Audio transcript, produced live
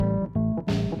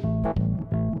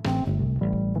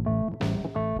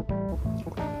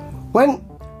When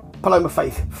Paloma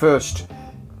Faith first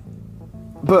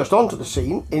burst onto the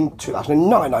scene in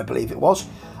 2009, I believe it was,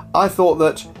 I thought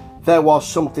that there was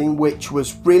something which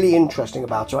was really interesting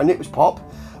about her. I knew it was pop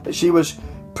that she was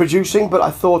producing, but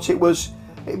I thought it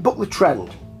booked the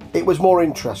trend. It was more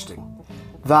interesting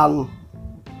than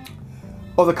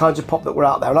other kinds of pop that were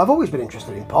out there. And I've always been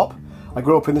interested in pop. I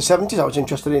grew up in the 70s. I was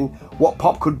interested in what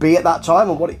pop could be at that time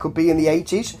and what it could be in the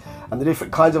 80s, and the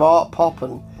different kinds of art pop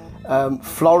and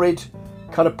florid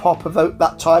kind of pop of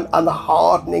that time, and the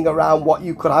hardening around what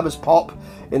you could have as pop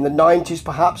in the 90s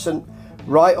perhaps, and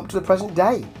right up to the present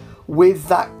day, with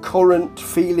that current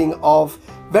feeling of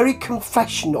very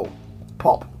confessional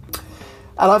pop.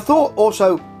 And I thought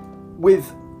also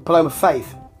with Paloma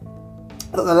Faith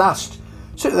that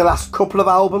certainly the last couple of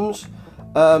albums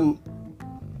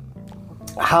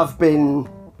have been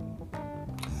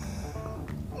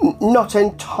not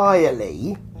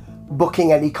entirely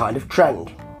booking any kind of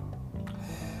trend.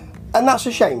 And that's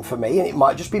a shame for me, and it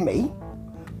might just be me,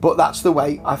 but that's the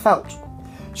way I felt.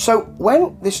 So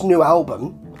when this new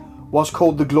album was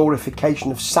called The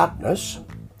Glorification of Sadness,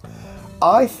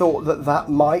 I thought that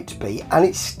might be, and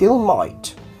it still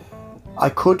might, I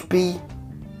could be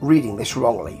reading this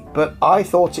wrongly, but I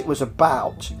thought it was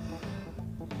about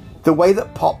the way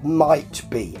that pop might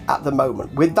be at the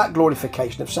moment with that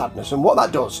glorification of sadness. And what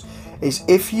that does is,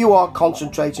 if you are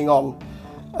concentrating on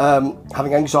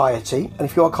having anxiety, and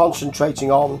if you are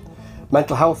concentrating on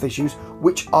mental health issues,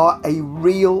 which are a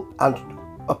real and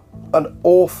an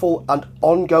awful and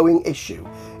ongoing issue,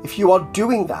 if you are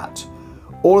doing that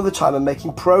all of the time and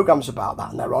making programs about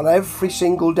that, and they're on every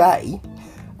single day,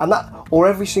 and that, or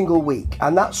every single week,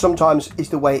 and that sometimes is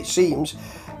the way it seems,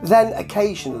 then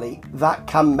occasionally that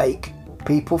can make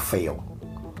people feel,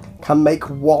 can make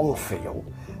one feel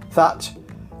that,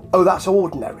 oh, that's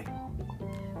ordinary,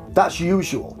 that's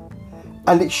usual,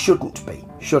 and it shouldn't be,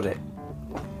 should it?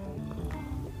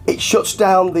 It shuts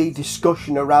down the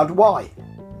discussion around why.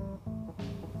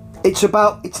 It's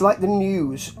like the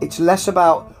news. It's less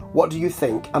about what do you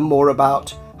think and more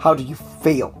about how do you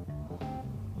feel.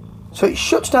 So it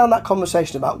shuts down that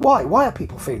conversation about why. Why are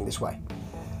people feeling this way?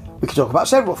 We can talk about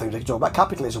several things. We can talk about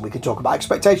capitalism. We can talk about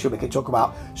expectation. We can talk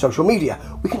about social media.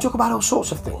 We can talk about all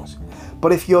sorts of things.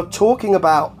 But if you're talking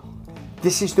about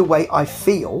this is the way I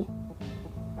feel,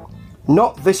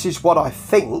 not this is what I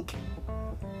think,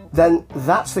 then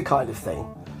that's the kind of thing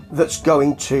that's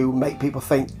going to make people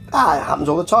think, it happens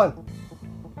all the time.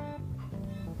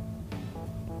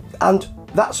 And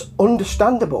that's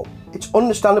understandable. It's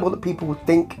understandable that people would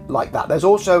think like that. There's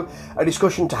also a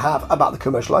discussion to have about the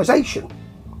commercialisation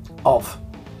of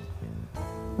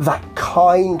that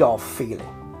kind of feeling.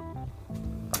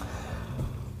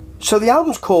 So the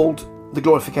album's called The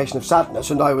Glorification of Sadness,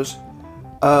 and I was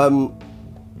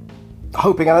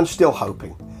hoping, and I'm still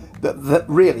hoping, that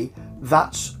really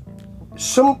that's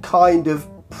some kind of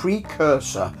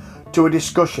precursor to a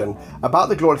discussion about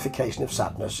the glorification of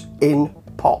sadness in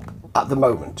pop at the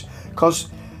moment, because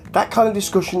that kind of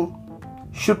discussion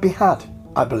should be had,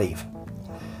 I believe.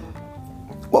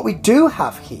 What we do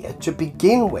have here to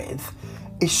begin with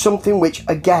is something which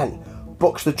again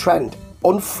bucks the trend.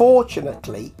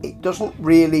 Unfortunately, it doesn't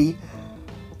really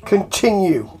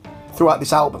continue throughout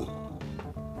this album.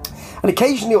 And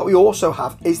occasionally what we also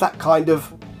have is that kind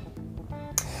of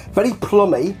very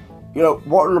plummy, right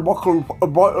in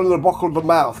the buckle of the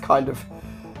mouth kind of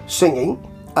singing,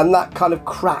 and that kind of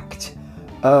cracked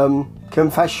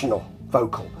confessional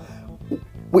vocal,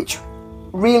 which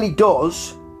really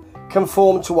does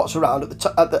conform to what's around at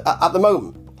the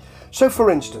moment. So for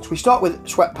instance, we start with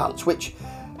Sweatpants, which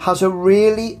has a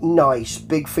really nice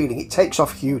big feeling. It takes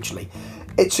off hugely.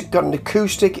 It's got an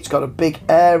acoustic, it's got a big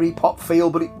airy pop feel,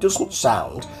 but it doesn't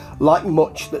sound like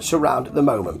much that's around at the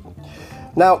moment.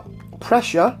 Now,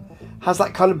 Pressure has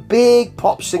that kind of big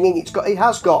pop singing. It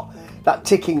has got that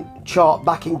ticking chart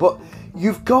backing, but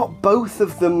you've got both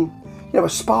of them, a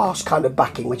sparse kind of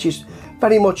backing, which is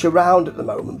very much around at the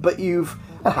moment, but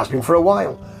and has been for a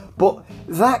while. But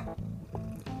that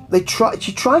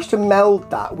she tries to meld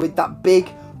that with that big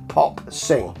pop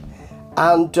sing,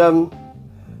 and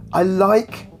I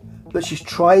like that she's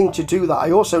trying to do that.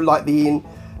 I also like the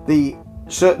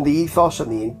ethos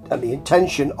and the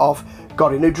intention of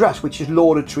God in a Dress, which is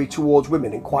laudatory towards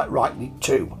women, and quite rightly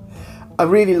too. I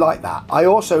really like that. I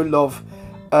also love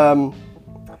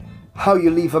How You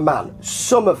Leave a Man.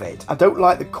 Some of it, I don't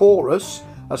like the chorus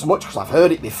as much because I've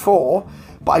heard it before,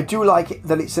 but I do like it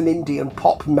that it's an Indian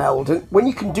pop meld, and when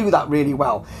you can do that really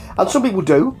well, and some people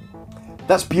do,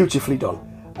 that's beautifully done.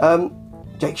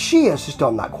 Jake Shears has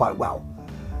done that quite well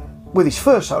with his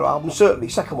first solo album, certainly.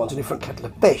 Second one's a different kettle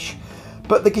of fish,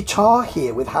 But the guitar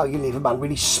here with How You Leave a Man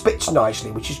really spits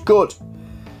nicely, which is good.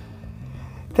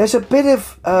 There's a bit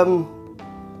of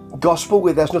gospel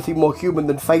with There's Nothing More Human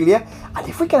Than Failure, and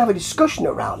if we can have a discussion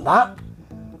around that,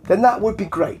 then that would be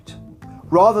great.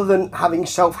 Rather than having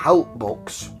self-help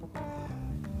books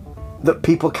that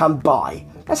people can buy,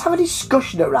 let's have a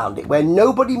discussion around it where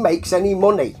nobody makes any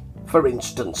money, for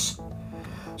instance.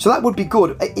 So that would be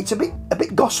good. It's a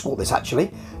bit gospel, this,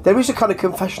 actually. There is a kind of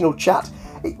confessional chat.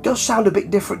 It does sound a bit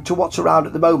different to what's around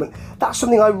at the moment. That's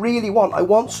something I really want. I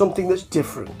want something that's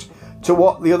different to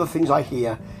what the other things I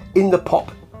hear in the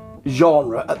pop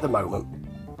genre at the moment.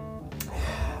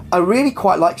 I really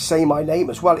quite like Say My Name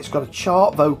as well. It's got a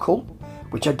chart vocal,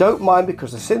 which I don't mind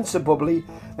because the synths are bubbly.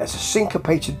 There's a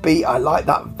syncopated beat. I like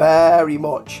that very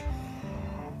much.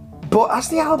 But as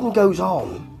the album goes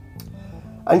on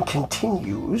and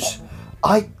continues,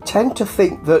 I tend to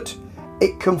think that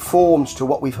it conforms to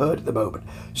what we've heard at the moment.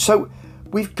 So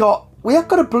we have got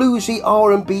a bluesy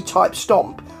R&B type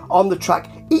stomp on the track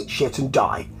Eat Shit and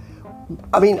Die.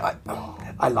 I mean,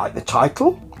 I like the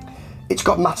title. It's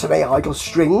got matinee idol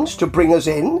strings to bring us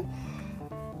in,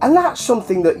 and that's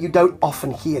something that you don't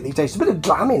often hear these days. There's a bit of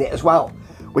glam in it as well,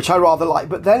 which I rather like.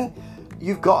 But then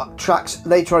you've got tracks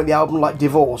later on in the album like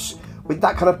Divorce with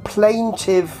that kind of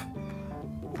plaintive,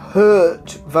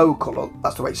 hurt vocal.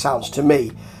 That's the way it sounds to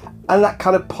me. And that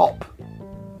kind of pop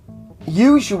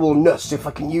usualness, if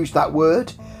I can use that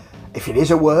word. If it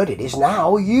is a word, it is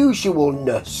now.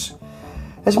 Usualness.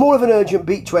 There's more of an urgent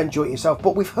beat to Enjoy Yourself,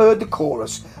 but we've heard the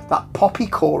chorus, that poppy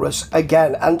chorus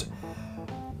again, and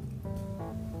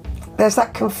there's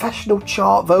that confessional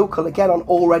chart vocal again on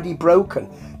Already Broken.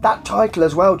 That title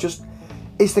as well just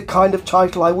is the kind of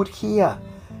title I would hear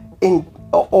in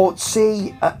or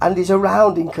see and is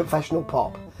around in confessional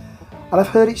pop. And I've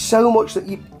heard it so much that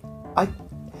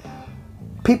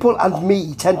people and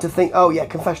me tend to think, oh yeah,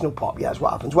 confessional pop, yeah, that's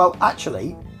what happens. Well,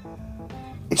 actually,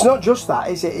 it's not just that,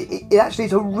 is it? It actually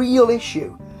is a real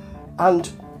issue. And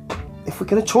if we're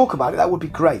going to talk about it, that would be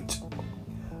great.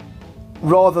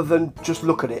 Rather than just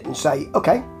look at it and say,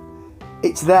 okay,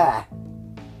 it's there.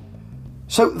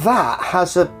 So that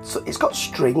it's got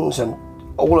strings and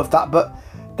all of that, but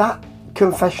that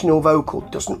confessional vocal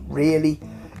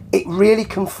it really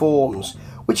conforms,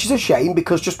 which is a shame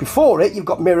because just before it, you've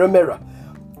got Mirror Mirror,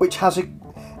 which has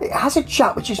a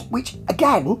chat, which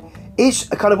again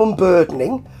is a kind of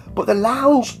unburdening, but the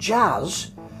lounge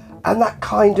jazz and that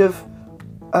kind of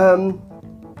a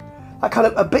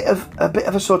bit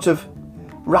of a sort of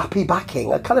rappy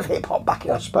backing, a kind of hip hop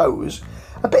backing, I suppose,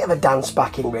 a bit of a dance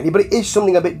backing really, but it is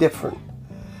something a bit different,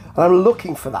 and I'm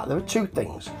looking for that. There are two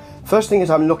things. First thing is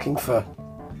I'm looking for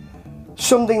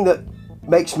something that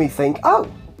makes me think,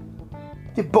 oh,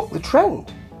 you've booked the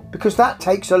trend, because that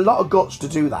takes a lot of guts to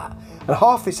do that, and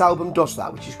half this album does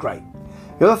that, which is great.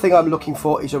 The other thing I'm looking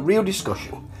for is a real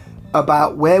discussion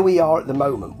about where we are at the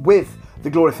moment with the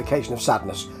glorification of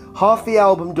sadness. Half the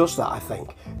album does that, I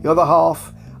think. The other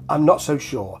half, I'm not so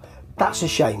sure. That's a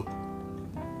shame.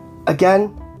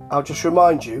 Again, I'll just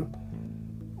remind you,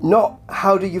 not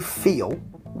how do you feel,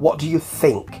 what do you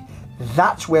think?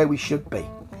 That's where we should be.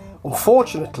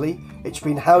 Unfortunately, it's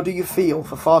been how do you feel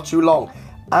for far too long.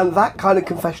 And that kind of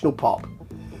confessional pop,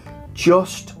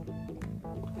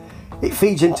 it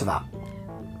feeds into that.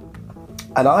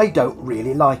 And I don't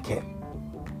really like it.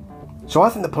 So I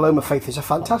think that Paloma Faith is a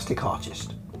fantastic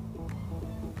artist.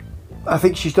 I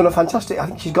think she's got a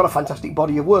fantastic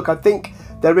body of work. I think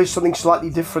there is something slightly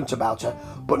different about her,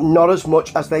 but not as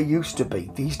much as there used to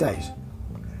be these days.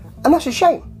 And that's a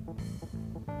shame.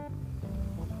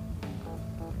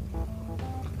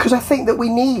 Because I think that we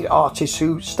need artists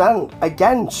who stand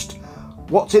against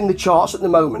what's in the charts at the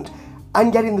moment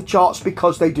and get in the charts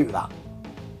because they do that.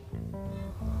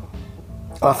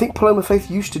 And I think Paloma Faith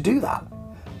used to do that.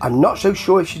 I'm not so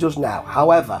sure if she does now.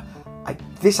 However,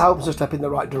 this album's a step in the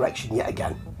right direction yet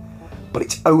again. But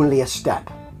it's only a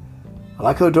step. And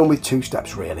I could have done with 2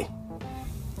 steps, really.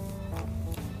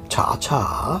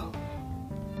 Ta-ta.